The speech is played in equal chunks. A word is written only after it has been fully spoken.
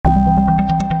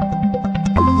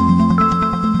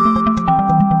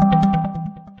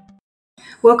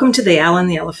Welcome to the Owl and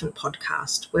the Elephant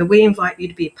podcast, where we invite you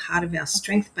to be a part of our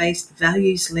strength-based,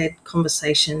 values-led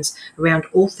conversations around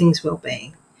all things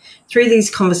wellbeing. Through these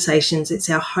conversations,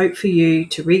 it's our hope for you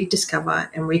to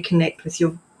rediscover and reconnect with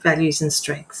your values and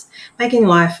strengths, making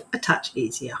life a touch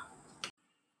easier.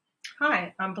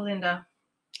 Hi, I'm Belinda.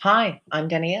 Hi, I'm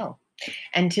Danielle.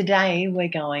 And today we're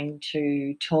going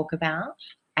to talk about,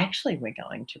 we're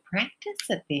going to practice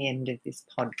at the end of this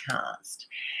podcast,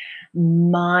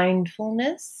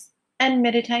 mindfulness and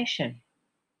meditation.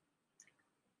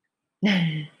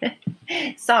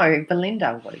 So,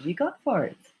 Belinda, what have you got for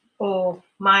us? One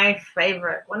of my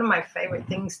favorite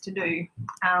things to do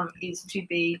is to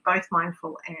be both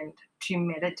mindful and to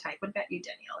meditate. What about you,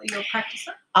 Danielle? Are you a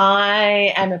practicer?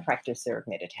 I am a practicer of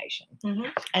meditation,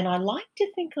 and I like to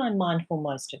think I'm mindful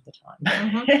most of the time.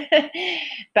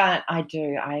 But I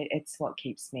do. It's what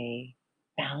keeps me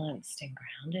balanced and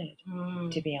grounded,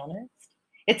 to be honest.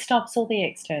 It stops all the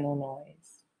external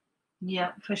noise.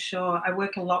 Yeah, for sure. I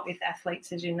work a lot with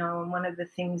athletes, as you know, and one of the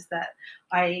things that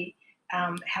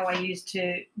how I use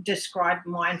to describe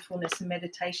mindfulness and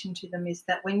meditation to them is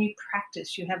that when you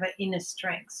practice, you have an inner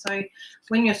strength. So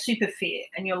when you're super fit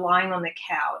and you're lying on the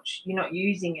couch, you're not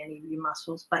using any of your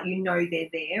muscles, but you know they're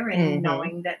there, and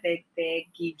knowing that they're there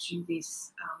gives you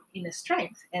this inner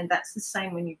strength. And that's the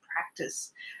same when you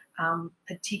practice,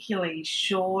 particularly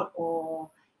short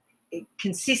or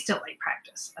consistently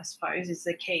practice, I suppose, is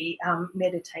the key.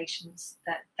 Meditations,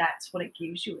 that's what it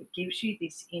gives you. It gives you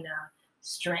this inner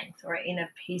strength or inner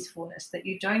peacefulness that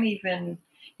you're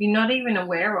not even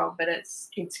aware of, but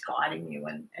it's guiding you,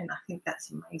 and I think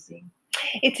that's amazing.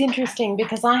 It's interesting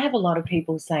because I have a lot of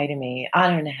people say to me, I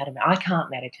don't know how to, I can't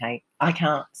meditate, I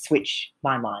can't switch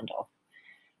my mind off.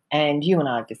 And you and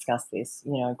I have discussed this,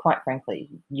 quite frankly,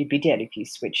 you'd be dead if you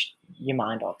switched your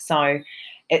mind off. So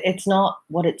it's not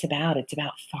what it's about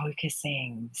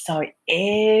focusing. So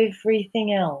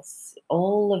everything else,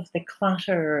 all of the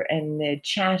clutter and the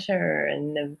chatter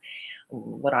and the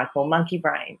what I call monkey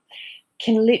brain,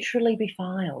 can literally be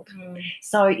filed.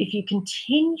 So if you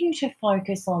continue to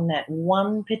focus on that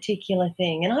one particular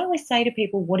thing, and I always say to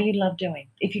people, what do you love doing?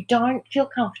 If you don't feel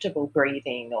comfortable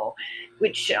breathing, or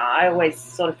which I always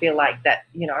sort of feel like that,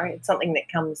 it's something that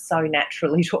comes so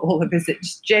naturally to all of us,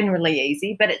 it's generally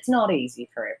easy, but it's not easy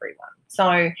for everyone.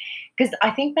 So, because I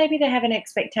think maybe they have an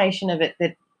expectation of it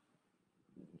that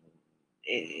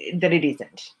it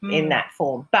isn't in that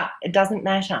form, but it doesn't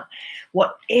matter.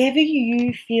 Whatever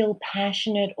you feel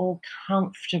passionate or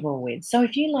comfortable with. So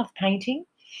if you love painting,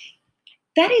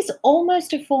 that is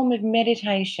almost a form of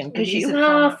meditation, because you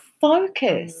are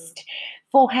focused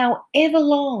for however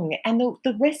long, and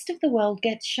the rest of the world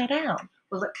gets shut out.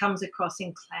 Well, it comes across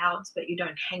in clouds, but you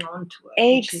don't hang on to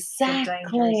it.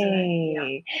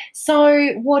 Exactly.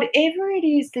 So whatever it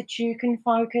is that you can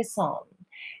focus on,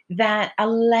 that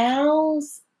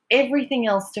allows everything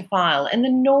else to file and the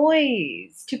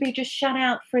noise to be just shut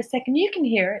out for a second. You can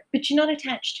hear it, but you're not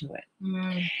attached to it.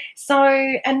 So,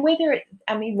 and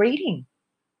reading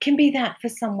can be that for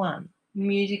someone.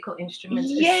 Musical instruments,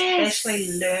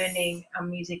 especially learning a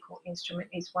musical instrument,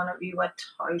 is one of you are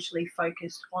totally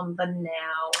focused on the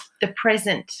now. The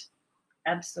present.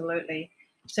 Absolutely.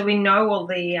 So we know all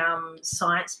the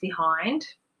science behind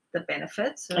the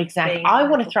benefits. Exactly. I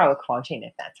want to throw a quote in,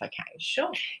 if that's okay.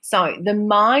 Sure. So the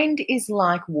mind is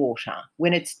like water.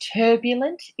 When it's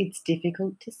turbulent, it's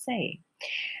difficult to see.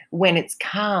 When it's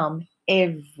calm,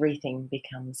 everything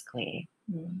becomes clear.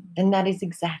 And that is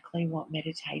exactly what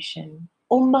meditation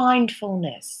or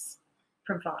mindfulness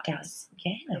provides.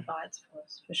 Provides for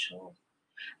us, for sure.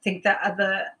 I think that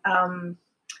other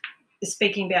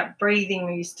speaking about breathing,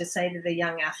 we used to say to the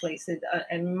young athletes,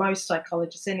 and most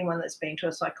psychologists, anyone that's been to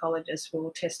a psychologist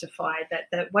will testify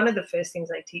that one of the first things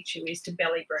they teach you is to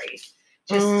belly breathe.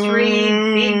 Just 3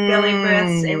 big belly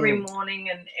breaths every morning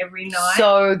and every night.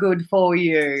 So good for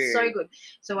you. So good.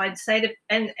 So I'd say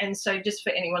and so just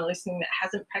for anyone listening that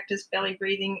hasn't practiced belly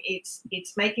breathing, it's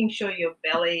making sure your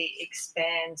belly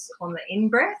expands on the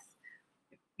in-breath,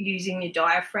 using your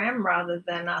diaphragm rather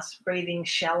than us breathing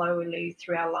shallowly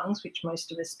through our lungs, which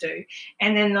most of us do.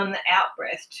 And then on the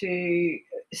out-breath to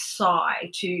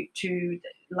sigh, to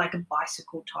like a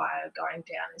bicycle tire going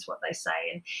down is what they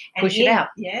say. And push it out.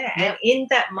 Yeah. And in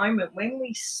that moment, when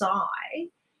we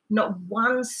sigh, not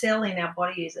one cell in our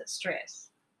body is at stress.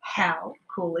 How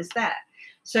cool is that?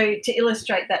 So to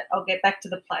illustrate that, I'll get back to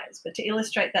the players, but to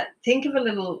illustrate that, think of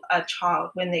a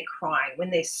child when they're crying, when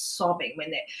they're sobbing,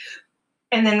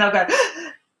 and then they'll go,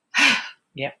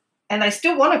 yep. And they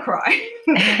still want to cry.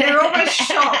 They're almost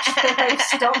shocked that they've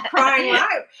stopped crying,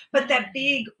 right? But that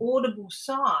big audible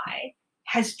sigh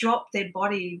has dropped their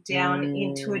body down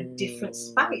into a different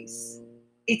space.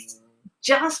 It's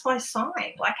just by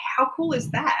sighing. Like, how cool is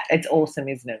that? It's awesome,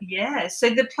 isn't it? Yeah. So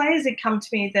the players that come to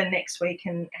me the next week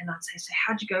and I'd say, so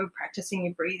how'd you go practicing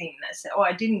your breathing? And they say, oh,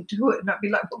 I didn't do it. And I'd be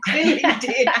like, well, clearly you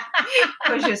did,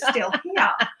 because you're still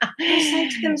here. I say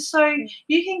to them, so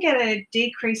you can get a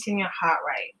decrease in your heart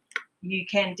rate. You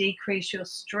can decrease your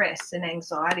stress and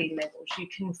anxiety levels. You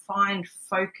can find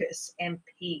focus and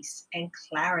peace and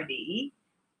clarity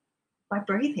by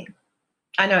breathing.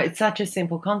 I know, it's such a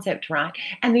simple concept, right?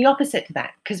 And the opposite to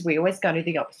that, because we always go to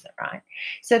the opposite, right?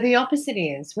 So the opposite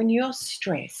is when you're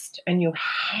stressed and you're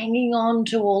hanging on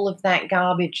to all of that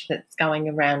garbage that's going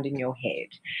around in your head,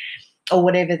 or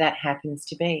whatever that happens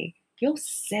to be, your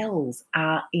cells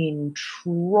are in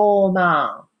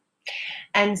trauma.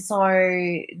 And so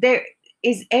there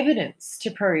is evidence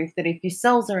to prove that if your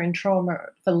cells are in trauma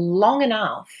for long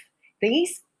enough,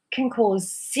 these can cause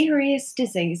serious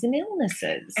disease and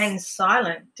illnesses. And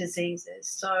silent diseases.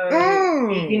 So,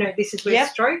 this is where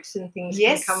strokes and things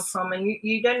can come from. And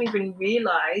you don't even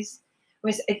realise.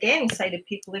 We again say to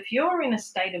people, if you're in a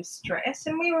state of stress,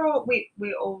 and we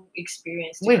all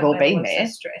experience we've all been there,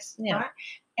 stress, right?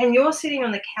 And you're sitting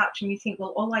on the couch and you think,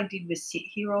 well, all I did was sit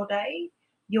here all day.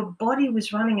 Your body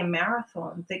was running a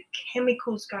marathon. The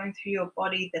chemicals going through your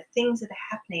body, the things that are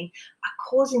happening are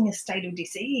causing a state of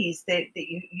disease that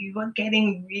you are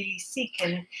getting really sick,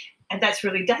 and that's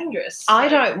really dangerous. So, I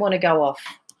don't want to go off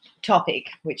topic,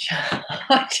 which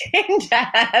I tend to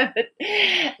have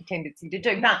a tendency to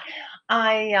do, but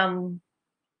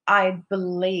I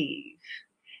believe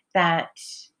they're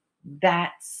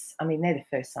the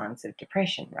first signs of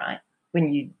depression, right?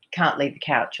 When you can't leave the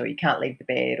couch or you can't leave the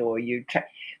bed or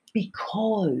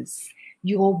because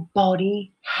your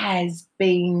body has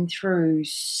been through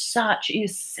your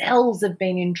cells have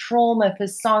been in trauma for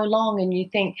so long, and you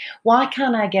think, why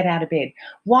can't I get out of bed?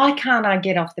 Why can't I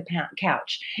get off the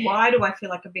couch? Why do I feel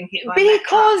like I've been hit by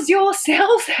because your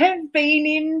cells have been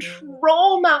in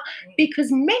trauma, because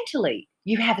mentally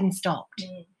you haven't stopped.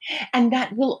 And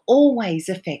that will always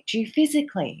affect you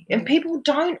physically. And people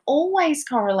don't always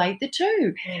correlate the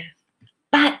two.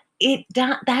 But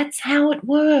that's how it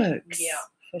works. Yeah,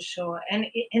 for sure. And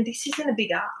this isn't a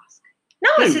big ask. No.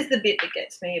 This is the bit that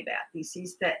gets me about this,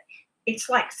 is that it's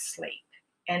like sleep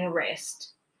and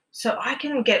rest. So I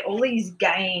can get all these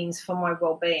gains for my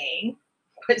well-being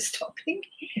by stopping.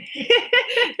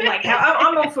 Like how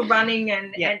I'm all for running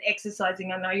and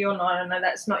exercising. I know you're not. I know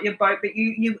that's not your boat, but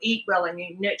you eat well and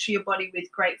you nurture your body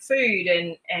with great food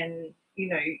and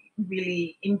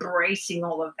really embracing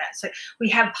all of that. So we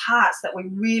have parts that we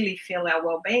really feel our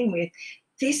well-being with.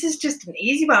 This is just an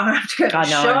easy one. I don't have to go to the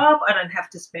shop. I don't have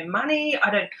to spend money.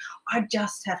 I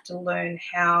just have to learn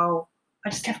how.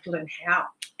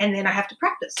 And then I have to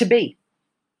practice. To be.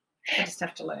 I just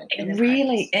have to learn.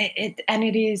 Really,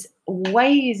 it is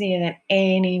way easier than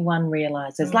anyone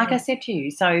realises. Like I said to you,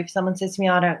 so if someone says to me,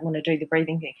 I don't want to do the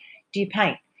breathing thing, do you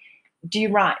paint? Do you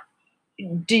write?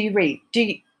 Do you read? Do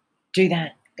you do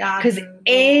that? Because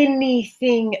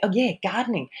anything,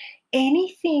 gardening,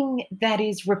 anything that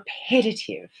is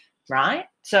repetitive, right?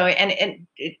 So, and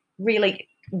it really,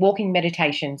 walking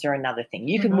meditations are another thing.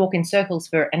 You can walk in circles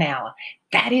for an hour.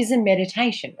 That is a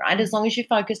meditation, right? As long as you're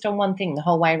focused on one thing the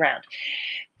whole way around.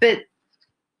 But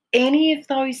any of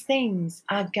those things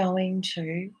are going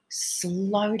to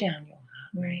slow down your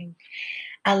heart rate.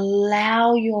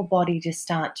 Allow your body to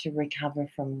start to recover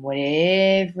from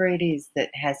whatever it is that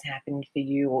has happened for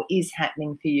you or is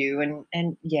happening for you.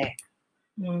 And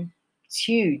it's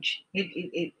huge.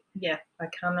 I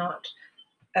cannot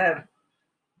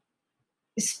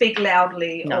speak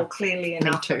loudly or clearly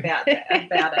enough about it.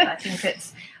 I think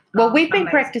it's we've been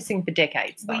practicing for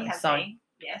decades, though. We have been,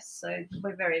 yes. So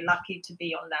we're very lucky to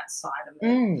be on that side of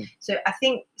it. So I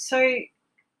think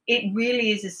it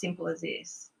really is as simple as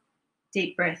this.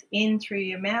 Deep breath in through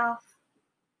your mouth,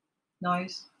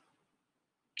 nose.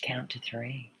 Count to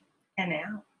 3. And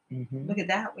out. Look at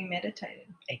that. We meditated.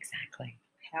 Exactly.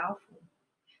 Powerful.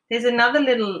 There's another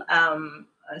little,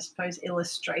 I suppose,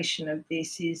 illustration of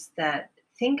this is that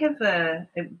think of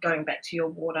going back to your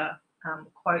water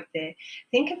quote there,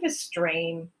 think of a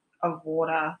stream of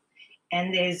water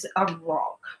and there's a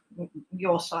rock,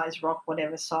 your size rock,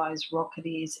 whatever size rock it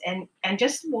is, and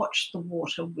just watch the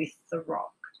water with the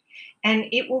rock. And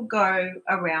it will go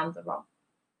around the rock.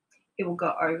 It will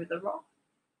go over the rock.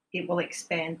 It will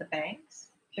expand the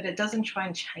banks, but it doesn't try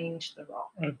and change the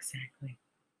rock. Exactly.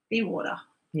 Be water.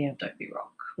 Yeah. Don't be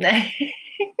rock.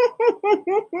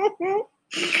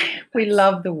 We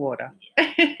love the water.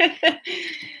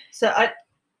 So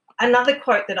Another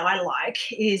quote that I like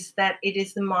is that it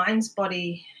is the mind's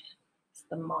body. It's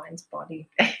the mind's body.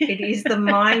 It is the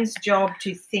mind's job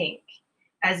to think,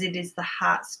 as it is the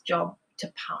heart's job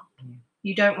to pump.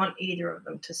 You don't want either of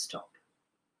them to stop.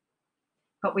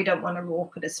 But we don't want to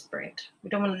walk at a sprint. We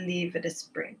don't want to live at a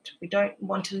sprint. We don't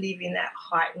want to live in that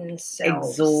heightened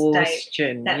exhaustion,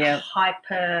 state, that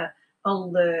hyper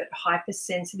alert,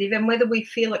 hypersensitive, and whether we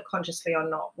feel it consciously or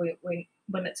not,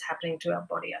 when it's happening to our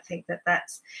body, I think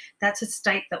that's a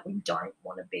state that we don't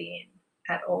want to be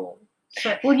in at all.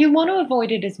 So, well, you want to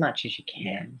avoid it as much as you can.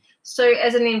 Yeah. So,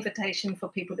 as an invitation for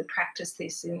people to practice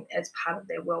this as part of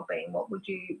their well-being, what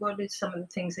are some of the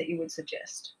things that you would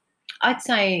suggest? I'd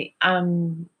say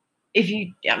if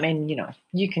you,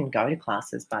 you can go to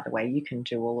classes, by the way, you can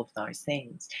do all of those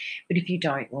things. But if you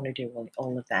don't want to do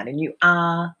all of that and you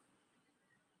are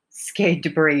scared to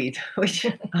breathe, which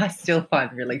I still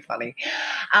find really funny,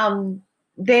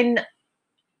 then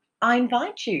I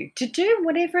invite you to do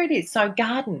whatever it is. So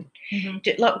garden,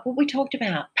 like what we talked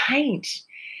about, paint,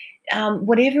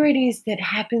 whatever it is that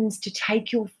happens to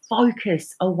take your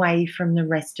focus away from the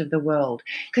rest of the world.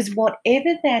 Because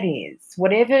whatever that is,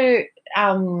 whatever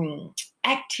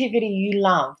activity you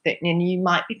love, and you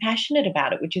might be passionate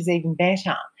about it, which is even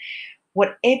better,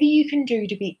 whatever you can do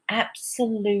to be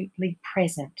absolutely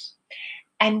present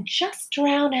and just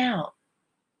drown out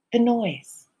the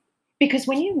noise. Because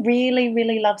when you really,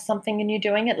 really love something and you're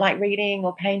doing it, like reading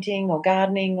or painting or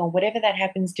gardening or whatever that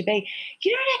happens to be,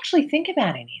 you don't actually think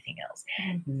about anything else.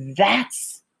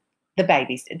 That's the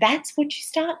baby step. That's what you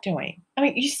start doing. I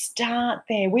mean, you start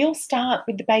there. We all start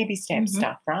with the baby step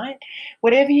stuff, right?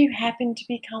 Whatever you happen to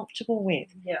be comfortable with.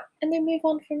 Yeah. And then move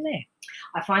on from there.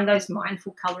 I find those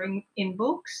mindful colouring in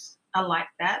books are like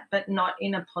that, but not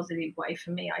in a positive way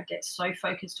for me. I get so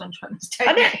focused on trying to stay.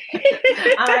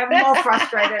 I'm more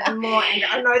frustrated and more angry.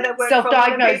 I know that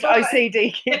self-diagnosed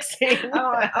OCD kicks in.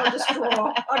 I'll just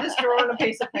draw on a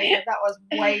piece of paper. That was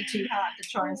way too hard to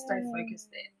try and stay focused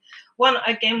there. One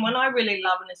I really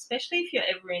love, and especially if you're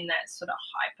ever in that sort of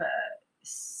hyper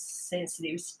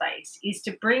sensitive space, is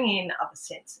to bring in other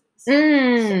senses. So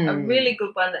a really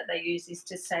good one that they use is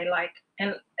to say, like,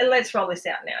 and let's roll this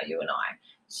out now, you and I.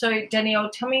 So, Danielle,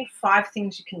 tell me 5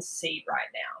 things you can see right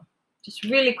now. Just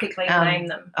really quickly name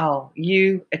them. Oh,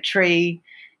 you, a tree,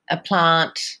 a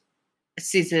plant,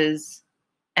 scissors,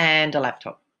 and a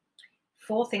laptop.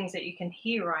 4 things that you can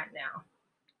hear right now.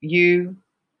 You,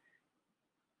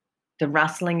 the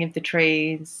rustling of the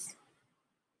trees,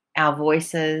 our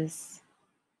voices.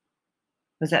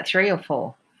 Was that 3 or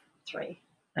 4? 3.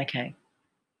 Okay.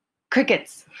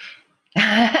 Crickets. 3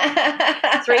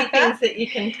 things that you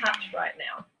can touch right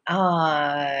now.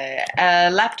 A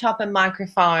laptop, a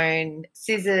microphone,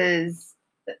 scissors,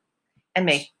 and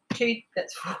me. 2.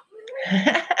 That's 4.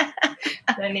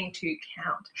 Learning to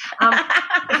count.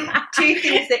 2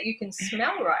 things that you can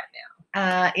smell right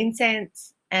now.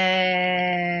 Incense and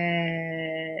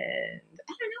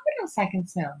I don't know what else I can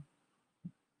smell.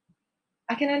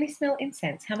 I can only smell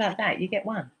incense. How about that? You get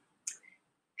 1.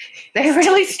 They're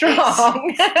really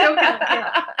strong. Still can't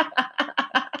count.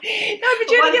 No, but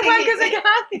you only get 1 because I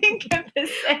can't think of the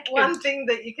second. 1 thing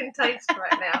that you can taste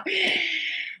right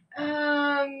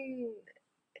now.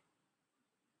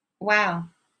 Wow.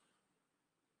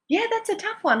 Yeah, that's a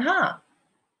tough one, huh?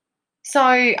 So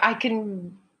I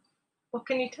can... What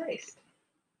can you taste?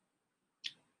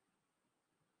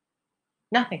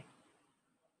 Nothing.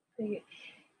 The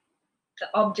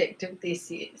object of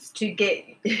this is to get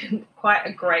quite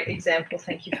a great example.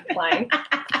 Thank you for playing.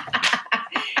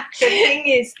 The thing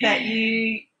is that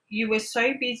you were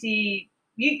so busy.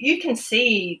 You can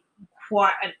see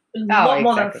quite a lot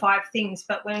more than 5 things,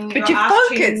 but when you're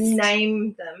asked to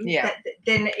name them,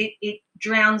 then it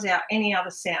drowns out any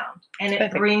other sound, and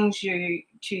it brings you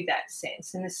to that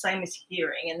sense. And the same as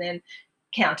hearing, and then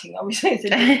counting. Obviously,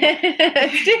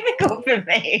 it's difficult for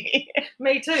me.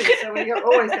 Me too. So we're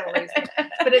always going to lose them.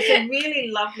 But it's a really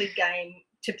lovely game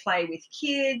to play with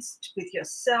kids, with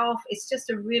yourself. It's just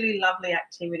a really lovely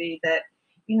activity that,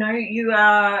 you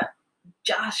are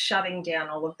just shutting down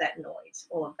all of that noise,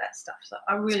 all of that stuff. So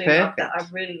I really love that. I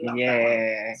really love that one.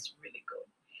 It's really good.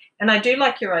 And I do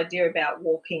like your idea about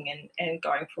walking and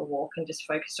going for a walk and just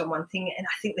focused on one thing. And I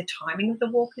think the timing of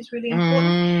the walk is really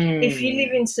important. If you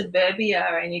live in suburbia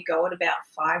and you go at about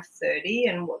 5:30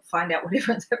 and find out what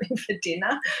everyone's having for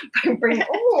dinner, bring,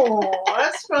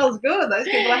 that smells good. Those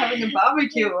people are having a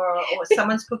barbecue or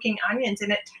someone's cooking onions,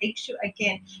 and it takes you,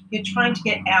 again, you're trying to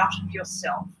get out of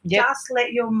yourself. Just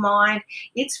let your mind,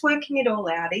 it's working it all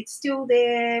out. It's still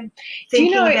there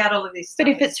thinking about all of this stuff.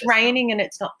 But if it's raining and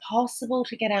it's not possible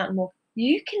to get out and walk,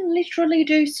 You can literally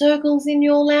do circles in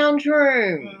your lounge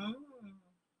room.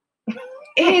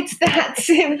 It's that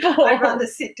simple. I'd rather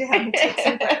sit down and take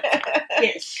some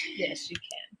breaths. Yes, you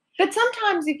can. But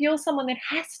sometimes if you're someone that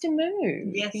has to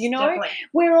move, Yes, you know, definitely.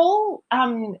 we're all,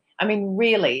 I'm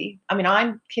kinesthetic,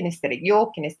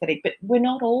 you're kinesthetic, but we're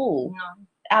not all.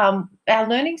 No. Our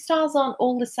learning styles aren't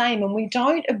all the same, and we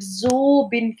don't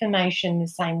absorb information the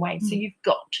same way. So you've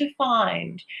got to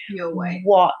find your way.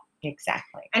 What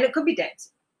exactly? And it could be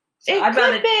dancing. So It I'd could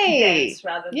rather be. dance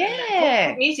rather than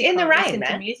put music in the on, rain, listen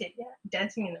man. to music. Yeah,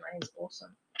 dancing in the rain is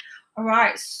awesome. All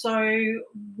right, so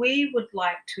we would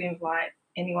like to invite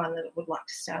anyone that would like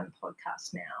to start a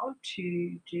podcast now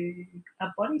to do a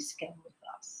body scan with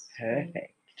us.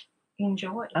 Perfect.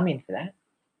 Enjoy. I'm in for that.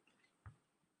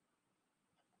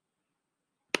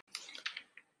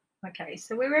 Okay,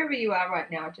 so wherever you are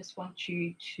right now, I just want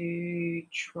you to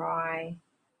try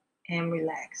and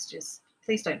relax. Just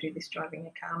please don't do this driving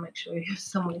a car. Make sure you're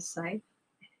somewhere safe.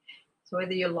 So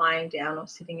whether you're lying down or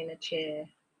sitting in a chair,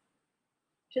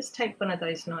 just take one of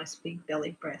those nice big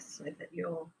belly breaths so that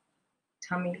your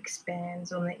tummy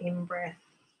expands on the in-breath.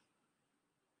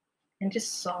 And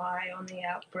just sigh on the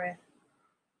out-breath.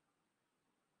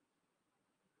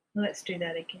 Let's do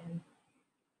that again.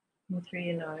 In through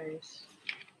your nose.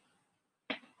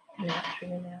 And out through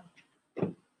your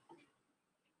mouth.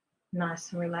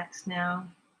 Nice and relaxed now.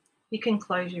 You can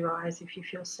close your eyes if you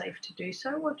feel safe to do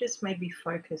so, or just maybe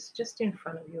focus just in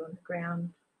front of you on the ground.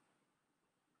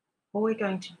 All we're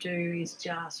going to do is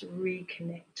just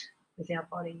reconnect with our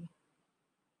body.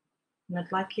 And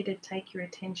I'd like you to take your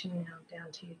attention now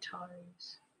down to your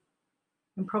toes.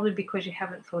 And probably because you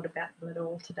haven't thought about them at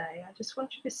all today, I just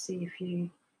want you to see if you,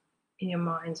 in your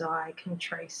mind's eye, can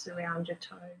trace around your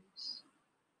toes.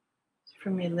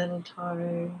 From your little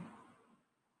toe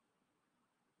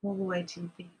all the way to your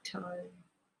big toe.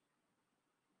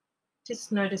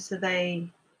 Just notice, are they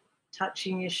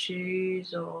touching your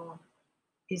shoes, or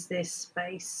is there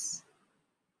space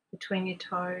between your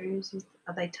toes?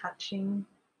 Are they touching?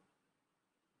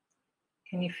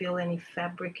 Can you feel any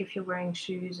fabric if you're wearing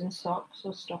shoes and socks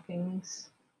or stockings?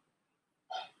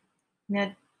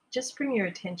 Now just bring your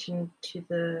attention to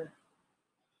the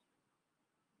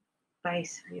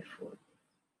base of your foot,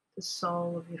 the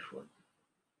sole of your foot.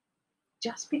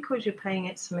 Just because you're paying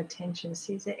it some attention,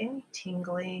 see, is there any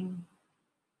tingling,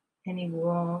 any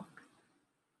warmth?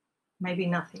 Maybe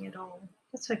nothing at all.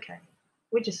 That's okay.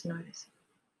 We're just noticing.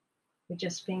 We're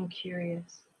just being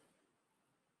curious.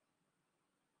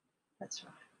 That's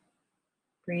right.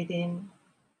 Breathe in,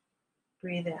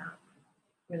 breathe out,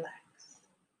 relax.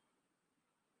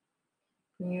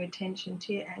 Bring your attention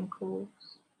to your ankles,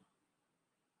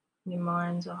 your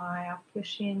mind's eye up your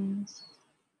shins.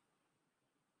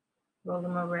 Roll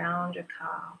them around your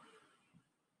calf,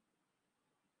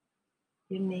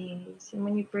 your knees. And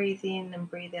when you breathe in and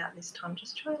breathe out this time,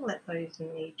 just try and let those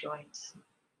knee joints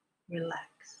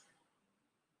relax.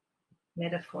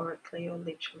 Metaphorically or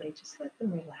literally, just let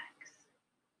them relax.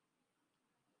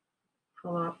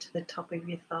 Follow up to the top of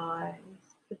your thighs,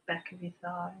 the back of your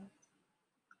thighs.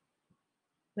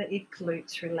 Let your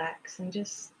glutes relax and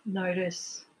just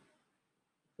notice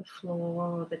the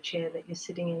floor or the chair that you're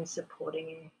sitting in supporting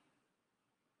you.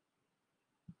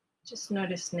 Just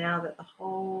notice now that the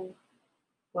whole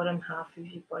bottom half of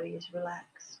your body is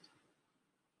relaxed.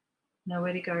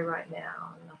 Nowhere to go right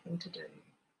now, nothing to do.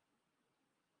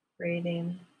 Breathe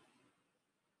in,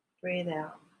 breathe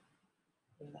out,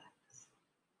 relax.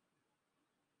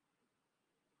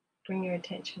 Bring your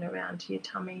attention around to your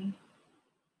tummy.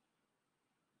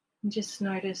 And just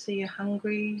notice, are you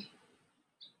hungry,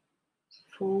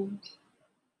 full,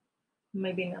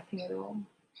 maybe nothing at all?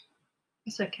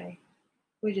 It's okay.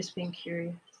 We're just being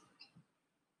curious.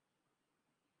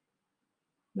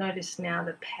 Notice now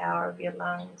the power of your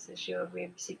lungs as your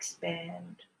ribs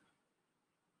expand.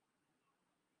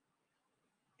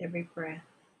 Every breath.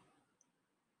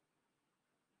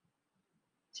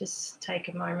 Just take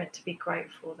a moment to be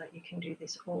grateful that you can do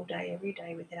this all day, every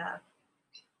day without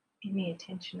any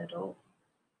attention at all.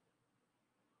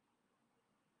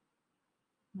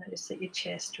 Notice that your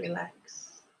chest relax.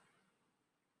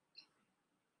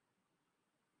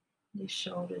 Your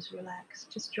shoulders relax.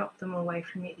 Just drop them away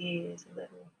from your ears a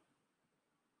little.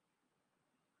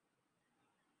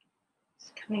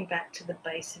 Just coming back to the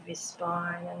base of your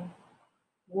spine and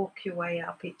walk your way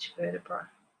up each vertebra.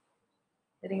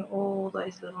 Letting all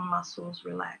those little muscles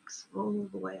relax all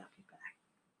the way up your back.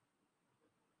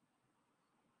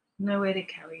 Nowhere to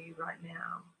carry you right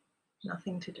now.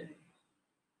 Nothing to do.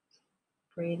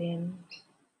 Breathe in,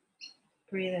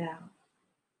 breathe out,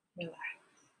 relax.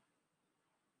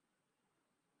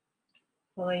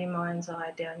 Follow your mind's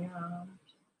eye down your arms.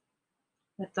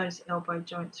 Let those elbow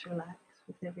joints relax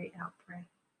with every out breath.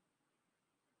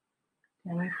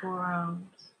 Down your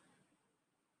forearms.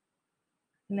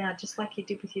 Now, just like you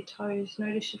did with your toes,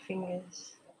 notice your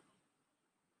fingers.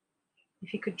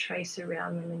 If you could trace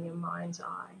around them in your mind's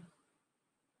eye,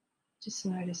 just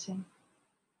noticing.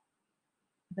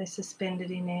 Are they suspended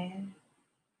in air?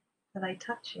 Are they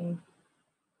touching?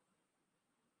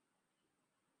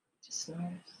 Just notice.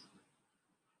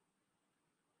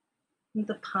 And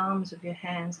the palms of your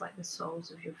hands, like the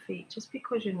soles of your feet, just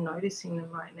because you're noticing them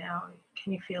right now,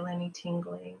 can you feel any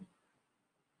tingling,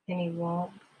 any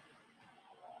warmth?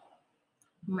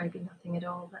 Maybe nothing at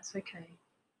all, that's okay.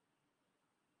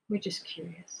 We're just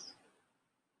curious.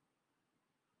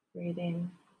 Breathe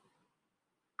in,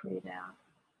 breathe out,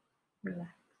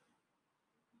 relax.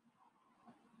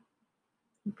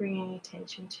 Bringing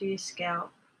attention to your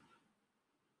scalp.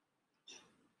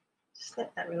 Just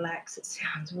let that relax. It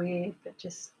sounds weird, but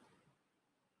just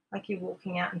like you're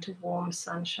walking out into warm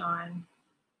sunshine.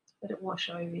 Let it wash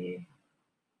over you.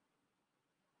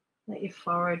 Let your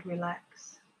forehead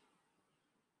relax.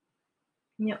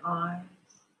 And your eyes.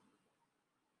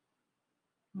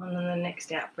 And then the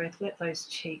next out breath, let those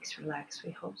cheeks relax. We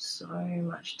hold so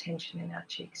much tension in our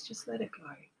cheeks. Just let it go.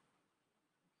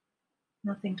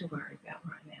 Nothing to worry about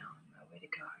right now. Nowhere to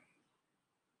go.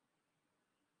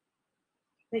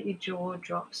 Let your jaw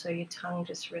drop so your tongue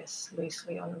just rests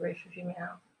loosely on the roof of your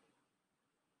mouth.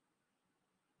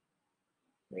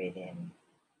 Breathe in,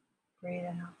 breathe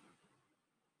out,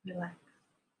 relax.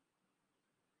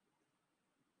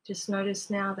 Just notice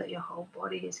now that your whole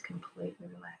body is completely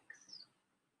relaxed.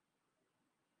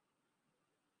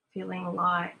 Feeling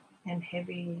light and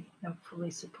heavy and fully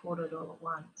supported all at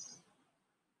once.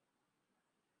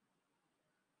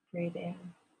 Breathe in,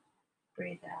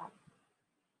 breathe out,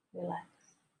 relax.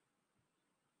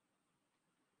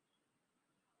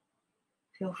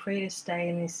 Feel free to stay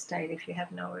in this state if you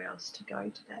have nowhere else to go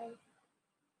today.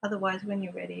 Otherwise, when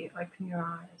you're ready, open your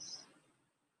eyes.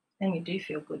 And you do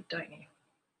feel good, don't you?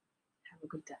 Have a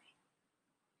good day.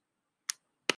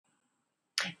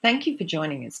 Thank you for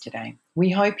joining us today. We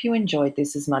hope you enjoyed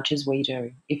this as much as we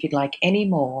do. If you'd like any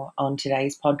more on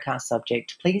today's podcast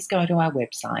subject, please go to our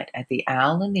website at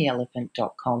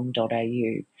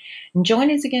theowlandtheelephant.com.au and join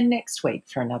us again next week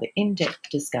for another in-depth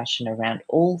discussion around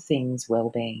all things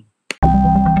wellbeing.